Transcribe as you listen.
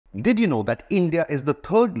Did you know that India is the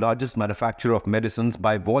third largest manufacturer of medicines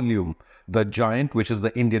by volume? The giant, which is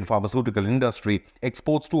the Indian pharmaceutical industry,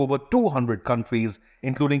 exports to over 200 countries,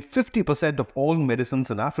 including 50% of all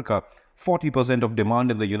medicines in Africa, 40% of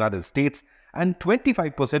demand in the United States, and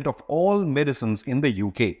 25% of all medicines in the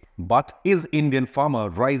UK. But is Indian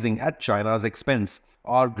Pharma rising at China's expense?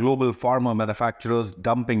 Are global pharma manufacturers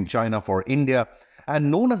dumping China for India?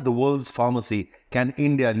 And known as the world's pharmacy, can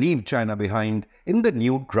India leave China behind in the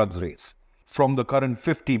new drugs race? From the current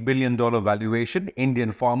 $50 billion valuation,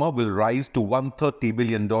 Indian Pharma will rise to $130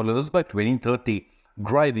 billion by 2030,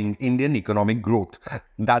 driving Indian economic growth.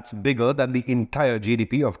 That's bigger than the entire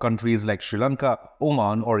GDP of countries like Sri Lanka,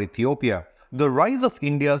 Oman or Ethiopia. The rise of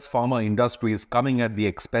India's pharma industry is coming at the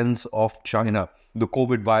expense of China. The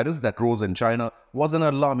COVID virus that rose in China was an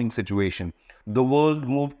alarming situation. The world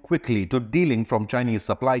moved quickly to dealing from Chinese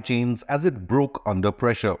supply chains as it broke under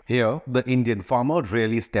pressure. Here, the Indian pharma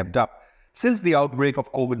really stepped up. Since the outbreak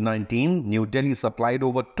of COVID-19, New Delhi supplied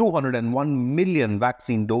over 201 million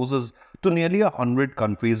vaccine doses to nearly 100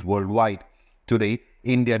 countries worldwide. Today,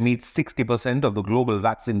 India meets 60% of the global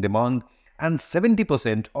vaccine demand and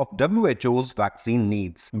 70% of WHO's vaccine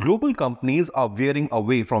needs. Global companies are veering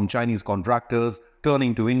away from Chinese contractors,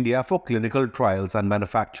 turning to India for clinical trials and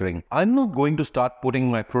manufacturing. "I'm not going to start putting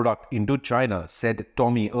my product into China," said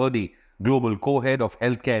Tommy Erdy, global co-head of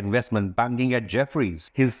healthcare investment banking at Jefferies.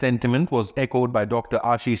 His sentiment was echoed by Dr.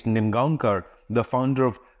 Ashish Nimgaonkar, the founder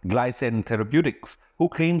of Glycine Therapeutics, who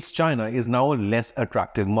claims China is now a less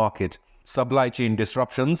attractive market. Supply chain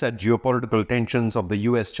disruptions and geopolitical tensions of the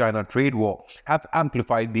US-China trade war have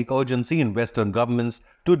amplified the urgency in Western governments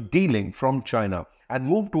to dealing from China and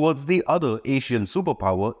move towards the other Asian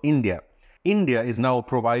superpower, India. India is now a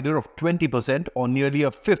provider of 20% or nearly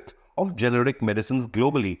a fifth of generic medicines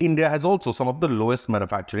globally. India has also some of the lowest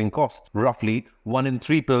manufacturing costs. Roughly 1 in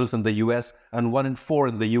 3 pills in the US and 1 in 4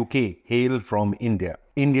 in the UK hail from India.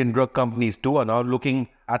 Indian drug companies too are now looking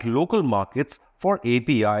at local markets for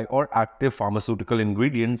API or active pharmaceutical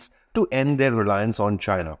ingredients to end their reliance on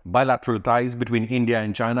China. Bilateral ties between India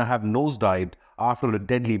and China have nosedived after a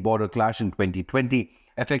deadly border clash in 2020,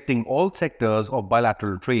 affecting all sectors of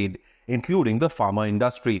bilateral trade, including the pharma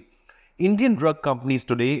industry. Indian drug companies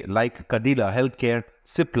today like Cadila Healthcare,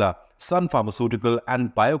 Cipla, Sun Pharmaceutical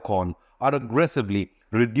and Biocon are aggressively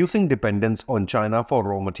reducing dependence on China for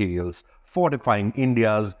raw materials, fortifying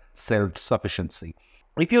India's self-sufficiency.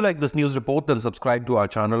 If you like this news report, then subscribe to our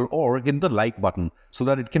channel or hit the like button so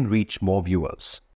that it can reach more viewers.